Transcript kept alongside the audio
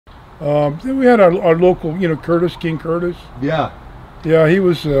Then we had our local, Curtis, King Curtis. Yeah. Yeah, he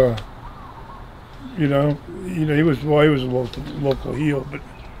was, he was a local heel, but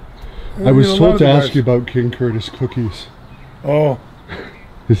I was told to ask you about King Curtis cookies. Oh,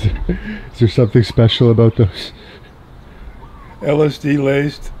 Is there something special about those? LSD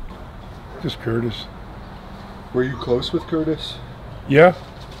laced. Just Curtis. Were you close with Curtis? Yeah.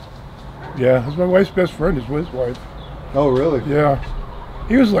 Yeah, he's my wife's best friend, is his wife. Oh, really? Yeah.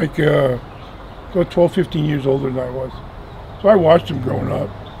 He was like 12, 15 years older than I was. So I watched him growing up,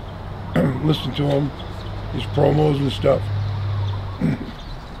 listened to him, his promos and stuff.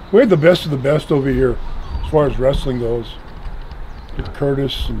 We had the best of the best over here as far as wrestling goes. With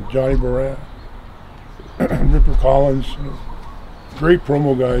Curtis and Johnny Moran, Ripper Collins, great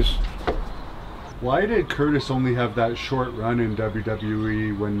promo guys. Why did Curtis only have that short run in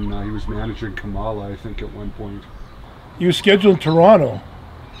WWE when he was managing Kamala, I think, at one point? He was scheduled in Toronto.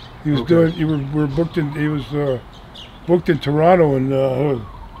 He was Okay. he were booked in. He was booked in Toronto, and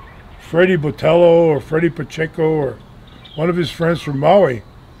Freddie Botello or Freddie Pacheco or one of his friends from Maui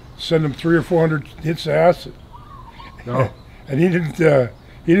sent him 300 or 400 hits of acid. No. And he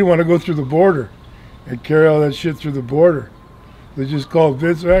didn't want to go through the border and carry all that shit through the border. They just called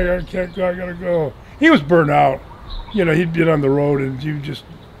Vince, "Hey, I can't go, I gotta go." He was burnt out. He'd been on the road, and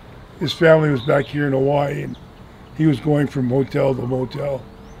his family was back here in Hawaii, and he was going from hotel to motel.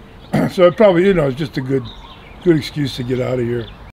 So it probably, it's just a good excuse to get out of here.